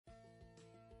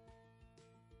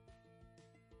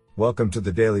Welcome to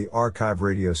the Daily Archive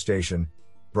radio station,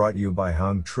 brought you by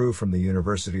Hung Tru from the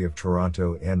University of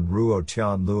Toronto and Ruo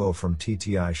Tian Luo from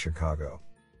TTI Chicago.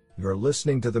 You're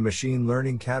listening to the Machine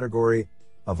Learning category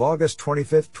of August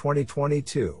 25,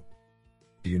 2022.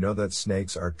 Do you know that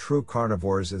snakes are true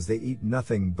carnivores as they eat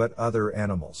nothing but other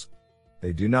animals?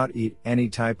 They do not eat any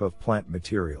type of plant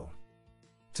material.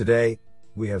 Today,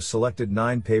 we have selected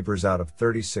 9 papers out of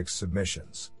 36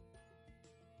 submissions.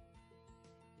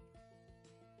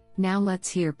 Now let's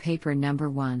hear paper number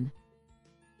 1.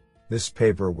 This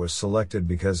paper was selected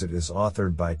because it is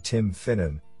authored by Tim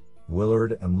Finnan,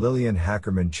 Willard and Lillian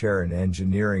Hackerman Chair in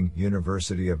Engineering,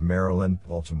 University of Maryland,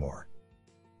 Baltimore.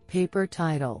 Paper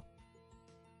title: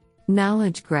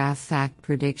 Knowledge Graph Fact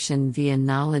Prediction via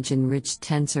Knowledge-Enriched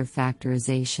Tensor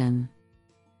Factorization.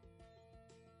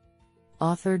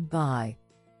 Authored by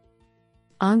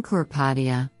Ankur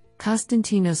Padia,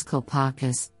 Konstantinos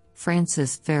Kolpakis,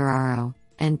 Francis Ferraro,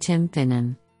 and Tim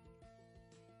Finnan.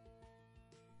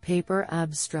 Paper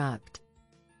abstract: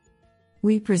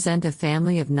 We present a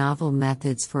family of novel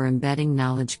methods for embedding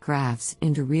knowledge graphs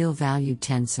into real-value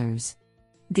tensors.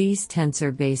 These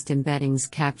tensor-based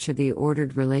embeddings capture the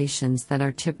ordered relations that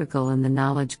are typical in the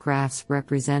knowledge graphs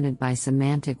represented by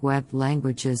semantic web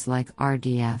languages like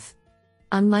RDF.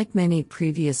 Unlike many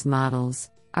previous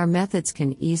models, our methods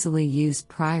can easily use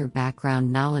prior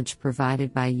background knowledge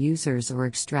provided by users or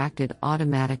extracted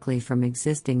automatically from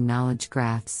existing knowledge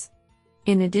graphs.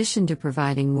 In addition to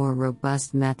providing more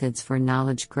robust methods for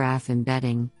knowledge graph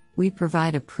embedding, we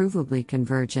provide a provably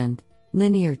convergent,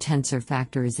 linear tensor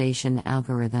factorization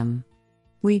algorithm.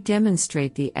 We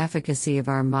demonstrate the efficacy of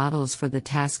our models for the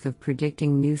task of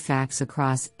predicting new facts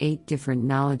across 8 different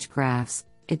knowledge graphs,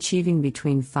 achieving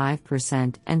between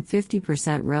 5% and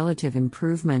 50% relative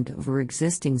improvement over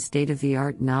existing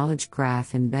state-of-the-art knowledge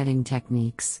graph embedding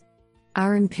techniques.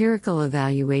 Our empirical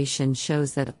evaluation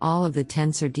shows that all of the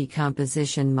tensor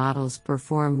decomposition models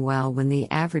perform well when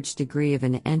the average degree of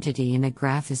an entity in a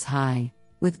graph is high,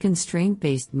 with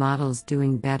constraint-based models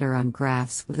doing better on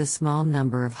graphs with a small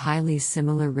number of highly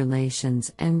similar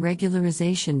relations and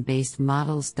regularization-based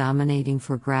models dominating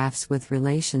for graphs with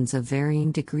relations of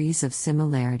varying degrees of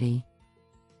similarity.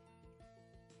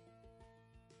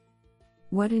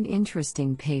 What an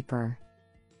interesting paper.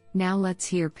 Now let's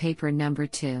hear paper number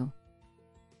 2.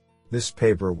 This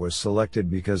paper was selected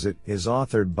because it is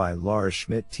authored by Lars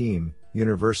Schmidt team,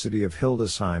 University of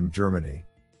Hildesheim, Germany.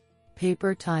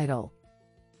 Paper title: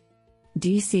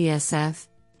 DCSF,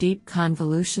 Deep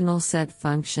Convolutional Set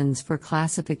Functions for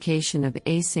Classification of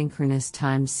Asynchronous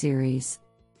Time Series.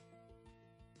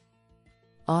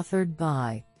 Authored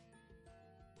by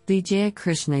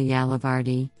Vijaya-Krishna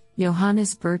Yalavardi,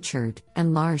 Johannes Burchard,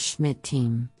 and Lars Schmidt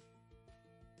team.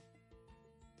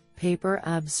 Paper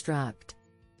abstract: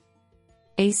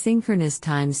 Asynchronous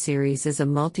time series is a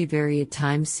multivariate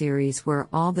time series where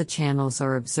all the channels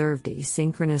are observed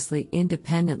asynchronously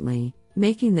independently,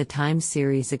 making the time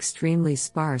series extremely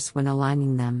sparse when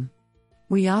aligning them.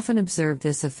 We often observe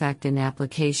this effect in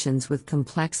applications with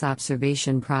complex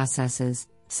observation processes,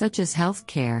 such as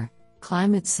healthcare,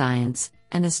 climate science,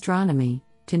 and astronomy,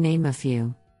 to name a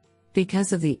few.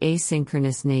 Because of the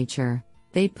asynchronous nature,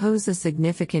 they pose a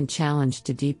significant challenge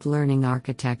to deep learning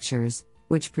architectures,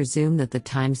 which presume that the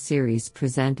time series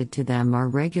presented to them are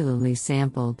regularly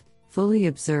sampled, fully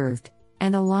observed,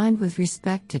 and aligned with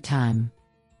respect to time.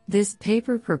 This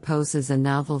paper proposes a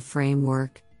novel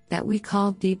framework that we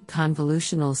call Deep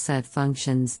Convolutional Set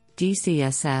Functions,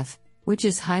 DCSF, which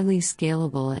is highly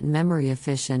scalable and memory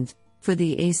efficient for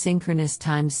the asynchronous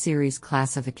time series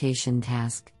classification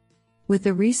task. With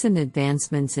the recent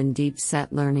advancements in deep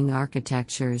set learning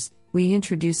architectures, we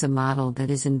introduce a model that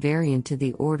is invariant to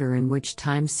the order in which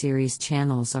time series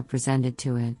channels are presented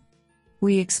to it.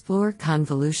 We explore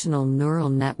convolutional neural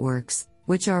networks,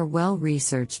 which are well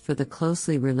researched for the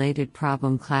closely related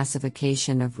problem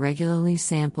classification of regularly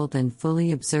sampled and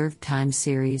fully observed time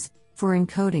series, for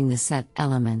encoding the set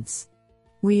elements.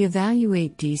 We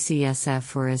evaluate DCSF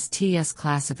for STS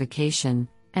classification,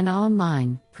 and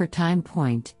online, per time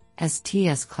point,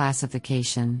 STS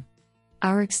classification.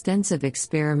 Our extensive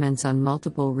experiments on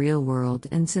multiple real-world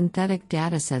and synthetic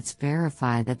datasets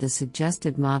verify that the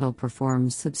suggested model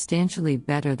performs substantially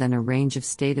better than a range of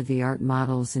state-of-the-art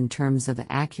models in terms of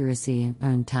accuracy and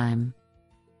runtime.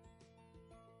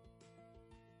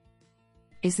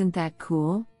 Isn't that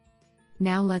cool?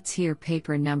 Now let's hear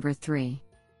paper number 3.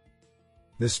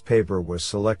 This paper was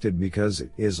selected because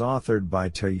it is authored by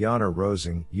Tajana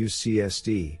Rosing,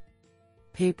 UCSD.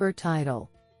 Paper title: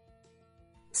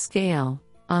 Scale,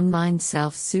 Online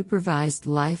Self-Supervised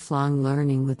Lifelong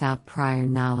Learning Without Prior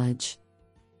Knowledge.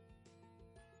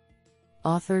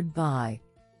 Authored by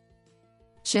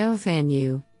Xiaofan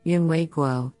Yu, Yunwei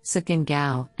Guo, Sukin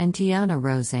Gao, and Tiana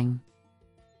Rosing.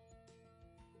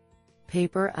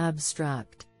 Paper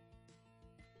Abstract.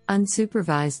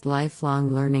 Unsupervised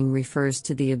lifelong learning refers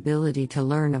to the ability to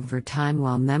learn over time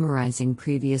while memorizing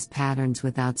previous patterns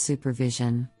without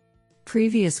supervision.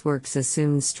 Previous works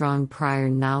assumed strong prior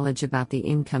knowledge about the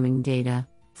incoming data,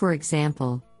 for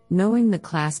example, knowing the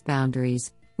class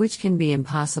boundaries, which can be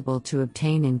impossible to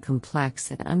obtain in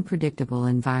complex and unpredictable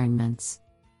environments.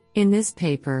 In this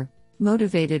paper,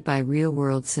 motivated by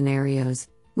real-world scenarios,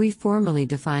 we formally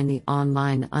define the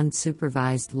online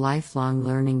unsupervised lifelong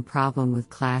learning problem with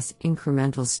class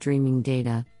incremental streaming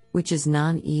data, which is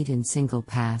non-EAT and single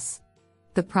pass.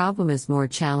 The problem is more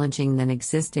challenging than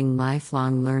existing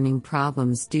lifelong learning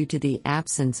problems due to the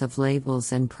absence of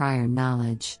labels and prior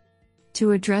knowledge.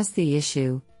 To address the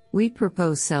issue, we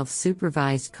propose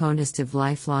self-supervised cognitive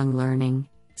lifelong learning,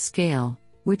 SCALE,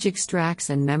 which extracts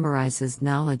and memorizes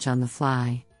knowledge on the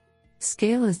fly.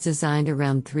 SCALE is designed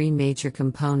around three major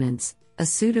components: a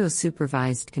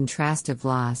pseudo-supervised contrastive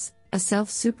loss, a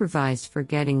self-supervised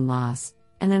forgetting loss,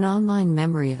 and an online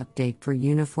memory update for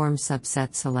uniform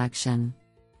subset selection.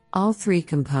 All three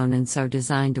components are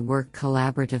designed to work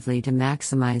collaboratively to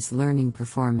maximize learning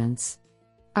performance.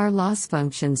 Our loss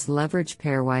functions leverage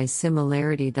pairwise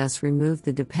similarity, thus remove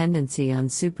the dependency on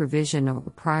supervision or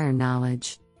prior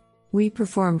knowledge. We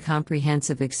perform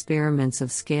comprehensive experiments of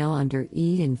SCALE under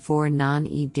EAT and 4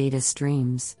 non-EAT data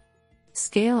streams.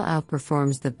 SCALE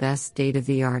outperforms the best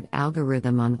state-of-the-art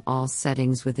algorithm on all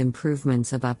settings with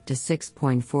improvements of up to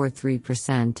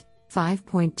 6.43%,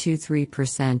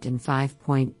 5.23% and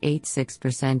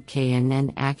 5.86%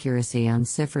 KNN accuracy on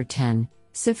CIFAR 10,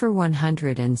 CIFAR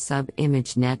 100 and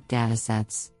sub-ImageNet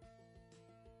datasets.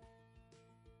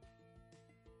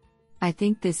 I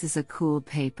think this is a cool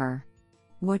paper.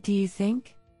 What do you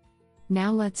think?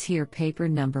 Now let's hear paper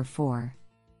number 4.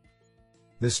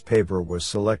 This paper was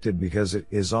selected because it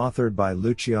is authored by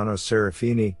Luciano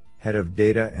Serafini, Head of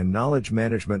Data and Knowledge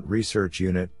Management Research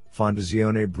Unit,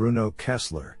 Fondazione Bruno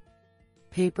Kessler.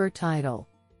 Paper title: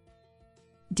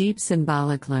 Deep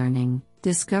Symbolic Learning,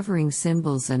 Discovering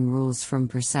Symbols and Rules from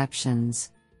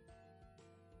Perceptions.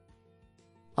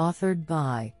 Authored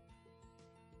by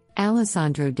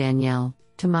Alessandro Daniele,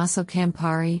 Tommaso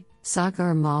Campari,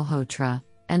 Sagar Malhotra,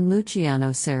 and Luciano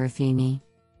Serafini.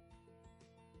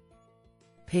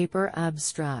 Paper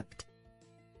Abstract.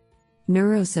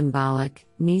 Neurosymbolic,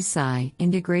 NESI,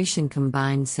 integration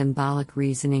combines symbolic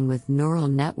reasoning with neural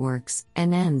networks,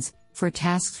 NNs, for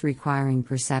tasks requiring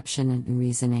perception and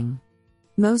reasoning.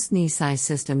 Most NESI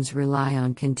systems rely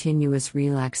on continuous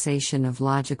relaxation of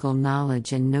logical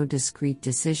knowledge and no discrete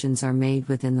decisions are made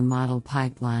within the model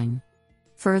pipeline.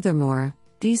 Furthermore,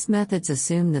 these methods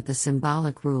assume that the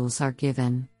symbolic rules are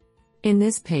given. In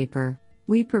this paper,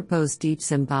 we propose deep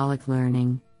symbolic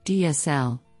learning,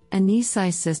 DSL, a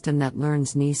NESI system that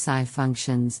learns NESI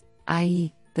functions,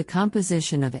 i.e., the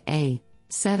composition of a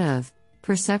set of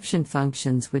perception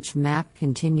functions which map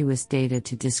continuous data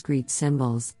to discrete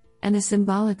symbols, and a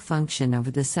symbolic function over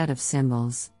the set of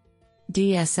symbols.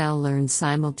 DSL learns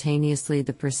simultaneously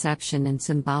the perception and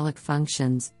symbolic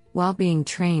functions, while being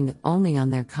trained only on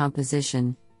their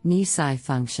composition, NESI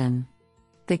function.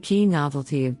 The key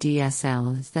novelty of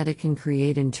DSL is that it can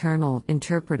create internal,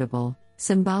 interpretable,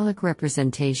 symbolic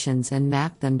representations and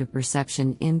map them to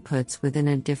perception inputs within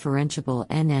a differentiable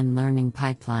NN learning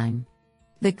pipeline.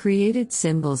 The created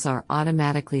symbols are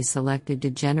automatically selected to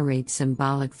generate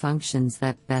symbolic functions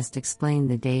that best explain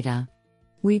the data.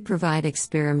 We provide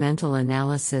experimental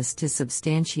analysis to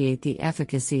substantiate the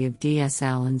efficacy of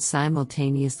DSL in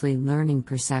simultaneously learning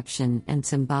perception and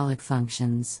symbolic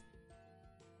functions.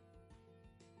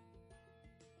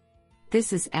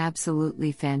 This is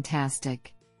absolutely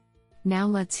fantastic. Now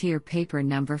let's hear paper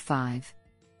number 5.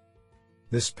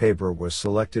 This paper was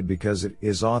selected because it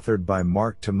is authored by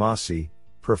Mark Tomasi,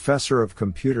 Professor of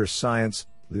Computer Science,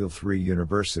 Lille 3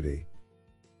 University.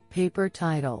 Paper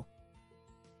title: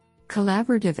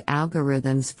 Collaborative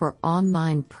Algorithms for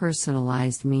Online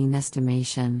Personalized Mean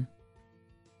Estimation.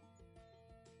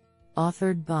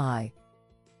 Authored by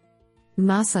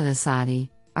Masa Asadi,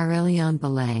 Aurélien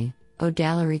Ballet,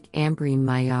 Odalaric Ambrine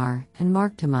Maillard, and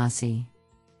Mark Tomasi.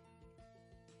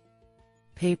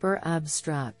 Paper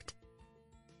Abstract.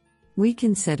 We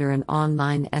consider an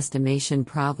online estimation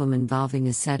problem involving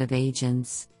a set of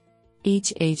agents.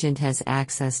 Each agent has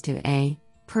access to a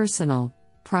personal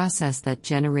process that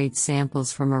generates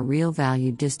samples from a real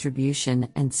value distribution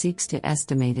and seeks to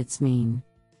estimate its mean.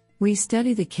 We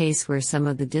study the case where some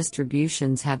of the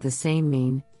distributions have the same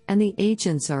mean, and the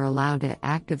agents are allowed to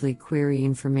actively query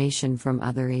information from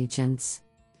other agents.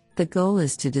 The goal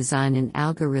is to design an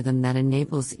algorithm that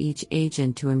enables each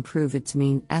agent to improve its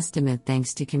mean estimate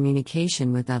thanks to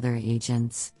communication with other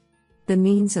agents. The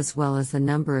means as well as the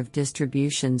number of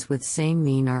distributions with same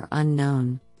mean are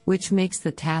unknown, which makes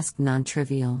the task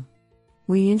non-trivial.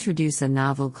 We introduce a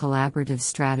novel collaborative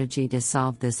strategy to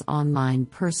solve this online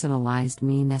personalized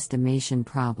mean estimation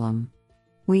problem.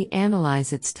 We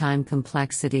analyze its time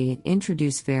complexity and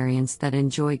introduce variants that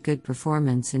enjoy good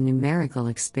performance in numerical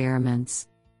experiments.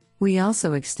 We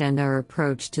also extend our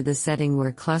approach to the setting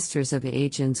where clusters of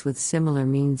agents with similar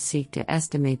means seek to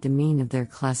estimate the mean of their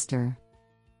cluster.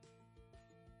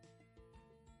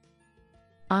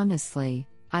 Honestly,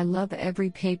 I love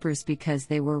every papers because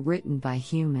they were written by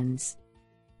humans.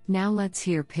 Now let's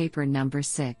hear paper number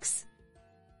 6.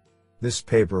 This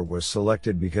paper was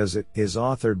selected because it is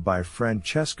authored by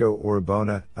Francesco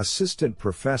Orbona, Assistant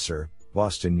Professor,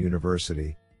 Boston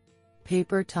University.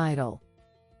 Paper title: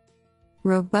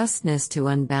 Robustness to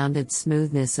Unbounded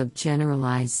Smoothness of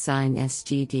Generalized Sine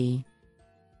SGD.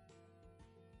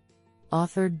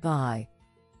 Authored by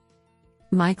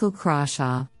Michael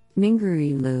Crawshaw,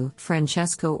 Mingrui Liu,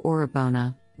 Francesco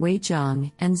Orbona, Wei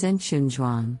Zhang, and Zhenxun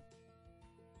Zhuang.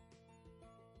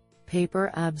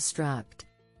 Paper abstract: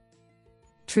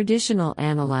 Traditional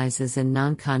analyses and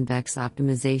non-convex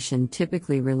optimization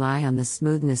typically rely on the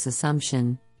smoothness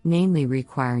assumption, namely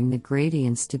requiring the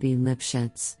gradients to be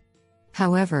Lipschitz.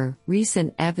 However,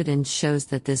 recent evidence shows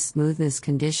that this smoothness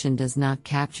condition does not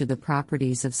capture the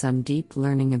properties of some deep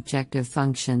learning objective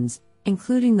functions,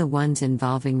 including the ones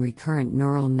involving recurrent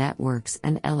neural networks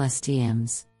and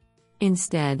LSTMs.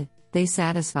 Instead, they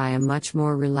satisfy a much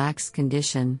more relaxed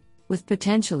condition, with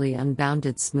potentially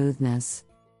unbounded smoothness.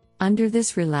 Under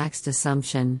this relaxed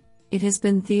assumption, it has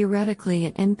been theoretically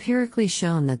and empirically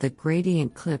shown that the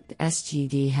gradient-clipped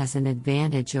SGD has an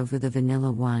advantage over the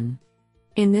vanilla one.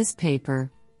 In this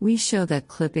paper, we show that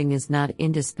clipping is not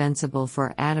indispensable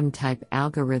for atom-type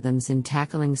algorithms in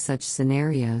tackling such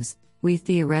scenarios. We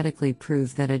theoretically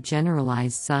prove that a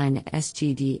generalized sine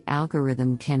SGD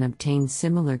algorithm can obtain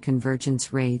similar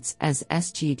convergence rates as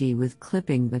SGD with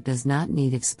clipping but does not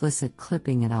need explicit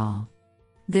clipping at all.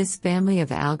 This family of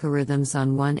algorithms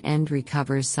on one end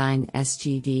recovers sine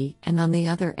SGD and on the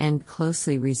other end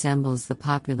closely resembles the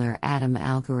popular atom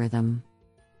algorithm.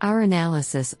 Our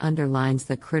analysis underlines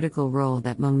the critical role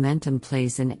that momentum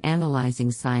plays in analyzing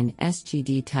sine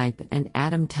SGD type and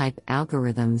atom type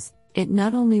algorithms. It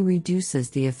not only reduces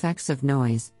the effects of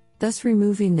noise, thus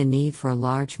removing the need for a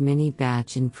large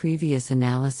mini-batch in previous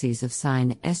analyses of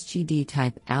sine SGD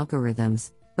type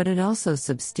algorithms, but it also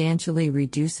substantially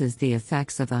reduces the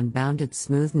effects of unbounded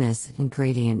smoothness and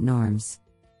gradient norms.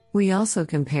 We also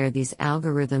compare these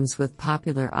algorithms with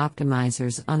popular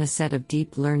optimizers on a set of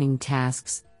deep learning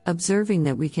tasks, observing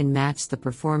that we can match the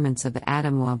performance of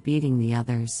atom while beating the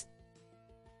others.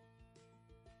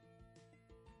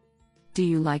 Do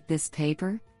you like this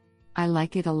paper? I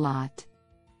like it a lot.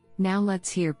 Now let's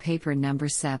hear paper number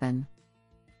 7.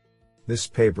 This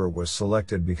paper was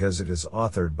selected because it is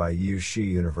authored by Yu Shi,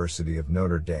 University of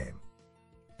Notre Dame.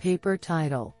 Paper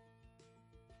title: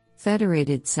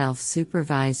 Federated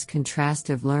Self-Supervised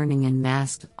Contrastive Learning and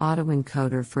Masked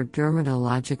Autoencoder for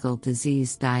Dermatological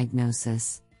Disease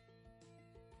Diagnosis.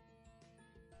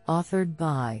 Authored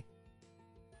by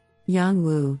Yang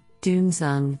Wu, Dun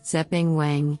Zeng, Zeping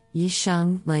Wang,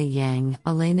 Yisheng, Lei Yang,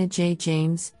 Elena J.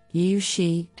 James, Yu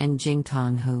Shi, and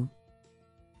Jingtong Hu.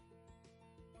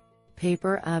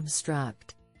 Paper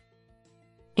abstract: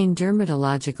 In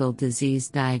dermatological disease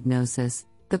diagnosis,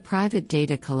 the private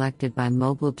data collected by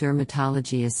mobile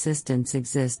dermatology assistants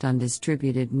exist on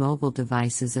distributed mobile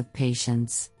devices of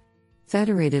patients.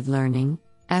 Federated learning,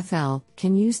 FL,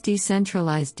 can use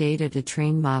decentralized data to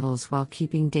train models while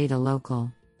keeping data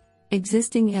local.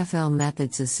 Existing FL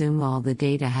methods assume all the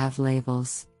data have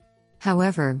labels.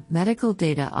 However, medical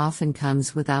data often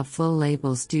comes without full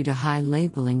labels due to high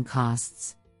labeling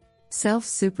costs.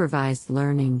 Self-supervised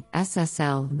learning,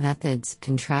 SSL methods,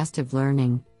 contrastive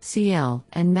learning, CL,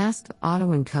 and masked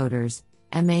autoencoders,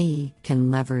 MAE,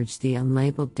 can leverage the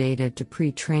unlabeled data to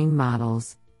pre-train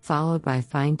models, followed by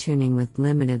fine-tuning with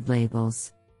limited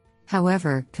labels.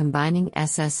 However, combining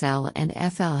SSL and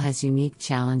FL has unique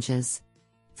challenges.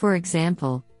 For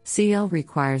example, CL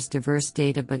requires diverse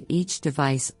data but each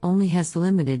device only has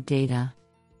limited data.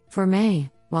 For MAE,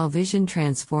 while Vision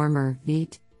Transformer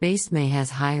based MAE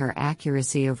has higher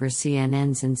accuracy over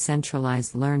CNNs in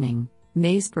centralized learning,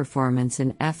 MAE's performance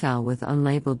in FL with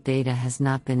unlabeled data has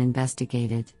not been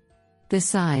investigated.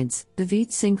 Besides, the VEET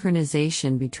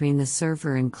synchronization between the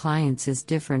server and clients is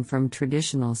different from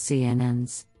traditional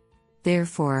CNNs.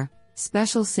 Therefore,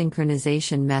 special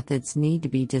synchronization methods need to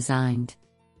be designed.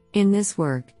 In this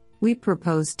work, we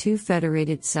propose two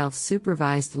federated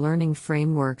self-supervised learning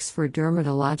frameworks for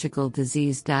dermatological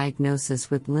disease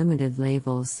diagnosis with limited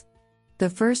labels. The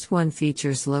first one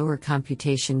features lower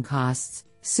computation costs,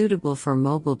 suitable for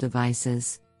mobile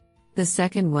devices. The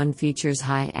second one features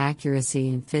high accuracy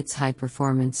and fits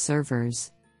high-performance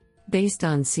servers. Based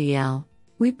on CL,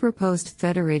 we proposed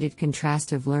federated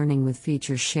contrastive learning with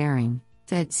feature sharing,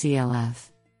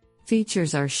 FedCLF.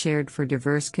 Features are shared for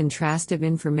diverse contrastive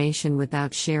information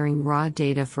without sharing raw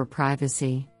data for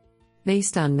privacy.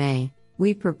 Based on May,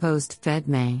 we proposed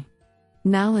FedMay.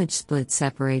 Knowledge split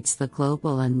separates the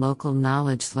global and local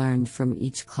knowledge learned from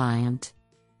each client.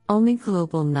 Only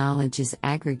global knowledge is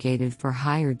aggregated for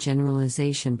higher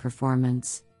generalization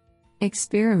performance.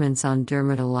 Experiments on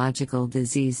dermatological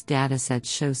disease datasets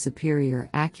show superior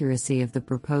accuracy of the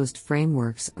proposed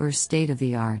frameworks or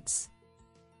state-of-the-arts.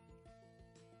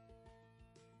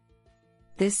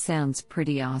 This sounds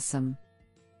pretty awesome.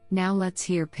 Now let's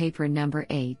hear paper number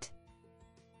 8.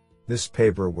 This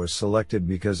paper was selected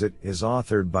because it is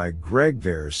authored by Greg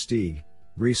Versteeg,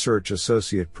 Research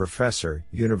Associate Professor,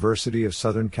 University of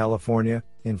Southern California,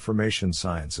 Information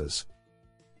Sciences.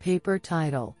 Paper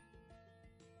title: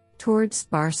 Towards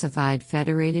Sparsified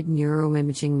Federated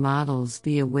Neuroimaging Models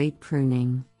via Weight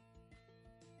Pruning.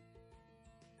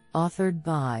 Authored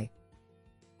by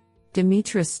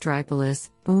Dimitris Stripolis,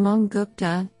 Umang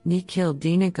Gupta, Nikhil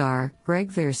Dinagar,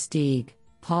 Greg Versteeg,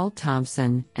 Paul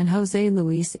Thompson, and Jose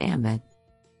Luis Amit.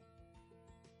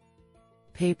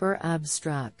 Paper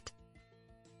abstract: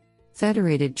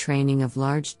 Federated training of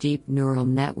large deep neural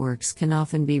networks can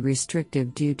often be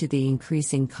restrictive due to the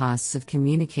increasing costs of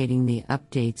communicating the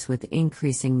updates with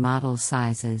increasing model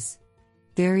sizes.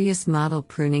 Various model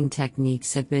pruning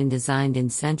techniques have been designed in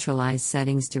centralized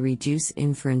settings to reduce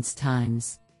inference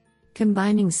times.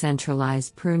 Combining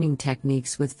centralized pruning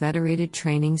techniques with federated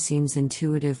training seems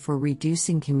intuitive for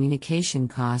reducing communication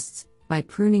costs by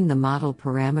pruning the model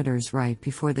parameters right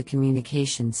before the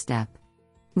communication step.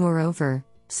 Moreover,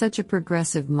 such a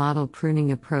progressive model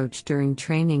pruning approach during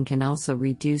training can also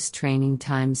reduce training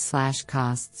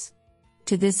times/costs.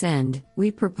 To this end,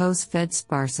 we propose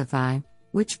FedSparsify,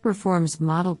 which performs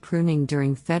model pruning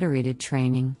during federated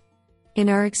training. In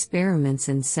our experiments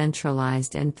in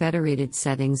centralized and federated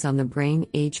settings on the brain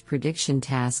age prediction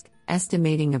task,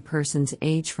 estimating a person's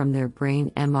age from their brain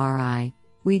MRI,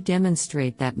 we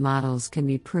demonstrate that models can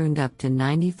be pruned up to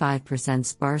 95%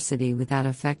 sparsity without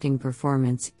affecting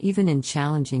performance, even in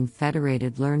challenging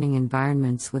federated learning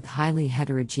environments with highly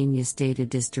heterogeneous data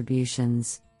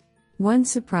distributions. One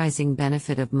surprising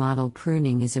benefit of model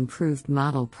pruning is improved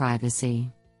model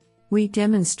privacy. We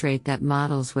demonstrate that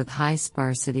models with high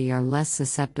sparsity are less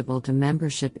susceptible to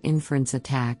membership inference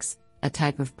attacks, a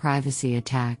type of privacy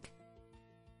attack.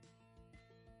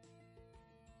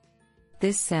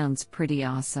 This sounds pretty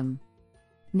awesome.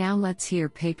 Now let's hear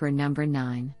paper number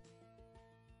 9.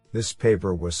 This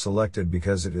paper was selected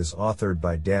because it is authored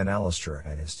by Dan Alister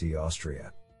at ISD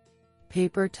Austria.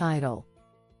 Paper title: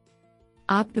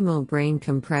 Optimal Brain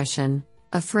Compression,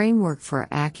 a Framework for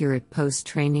Accurate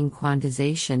Post-Training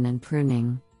Quantization and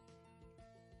Pruning.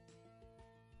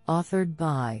 Authored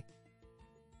by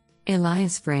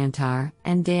Elias Vrantar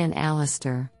and Dan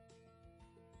Alister.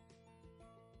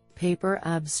 Paper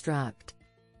abstract: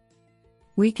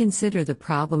 We consider the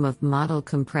problem of model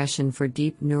compression for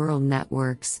deep neural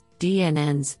networks,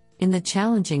 DNNs, in the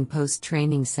challenging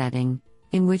post-training setting,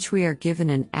 in which we are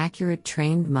given an accurate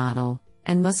trained model,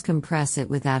 and must compress it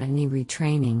without any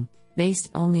retraining, based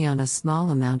only on a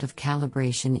small amount of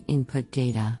calibration input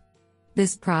data.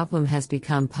 This problem has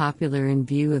become popular in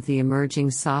view of the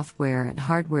emerging software and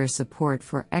hardware support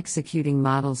for executing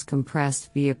models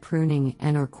compressed via pruning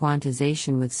and/or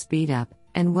quantization with speedup,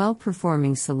 and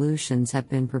well-performing solutions have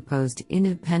been proposed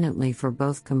independently for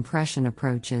both compression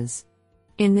approaches.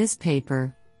 In this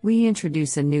paper, we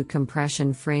introduce a new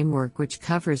compression framework which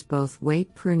covers both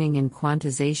weight pruning and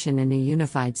quantization in a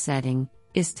unified setting,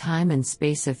 is time and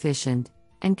space efficient,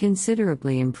 and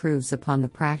considerably improves upon the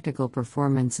practical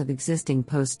performance of existing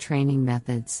post-training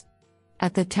methods.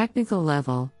 At the technical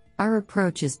level, our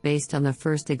approach is based on the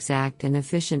first exact and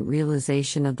efficient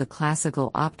realization of the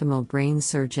classical optimal brain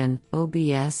surgeon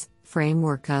 (OBS)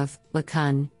 framework of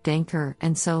LeCun, Denker,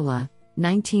 and Sola,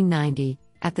 1990,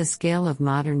 at the scale of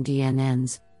modern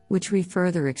DNNs, which we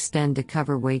further extend to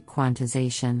cover weight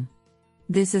quantization.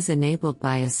 This is enabled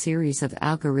by a series of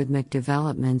algorithmic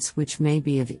developments which may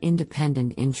be of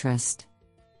independent interest.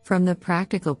 From the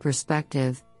practical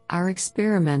perspective, our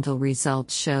experimental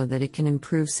results show that it can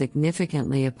improve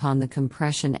significantly upon the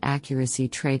compression accuracy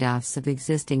trade-offs of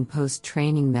existing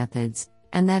post-training methods,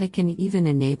 and that it can even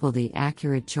enable the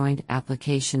accurate joint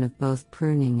application of both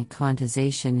pruning and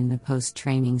quantization in a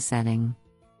post-training setting.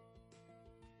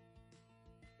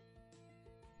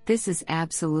 This is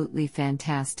absolutely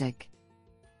fantastic.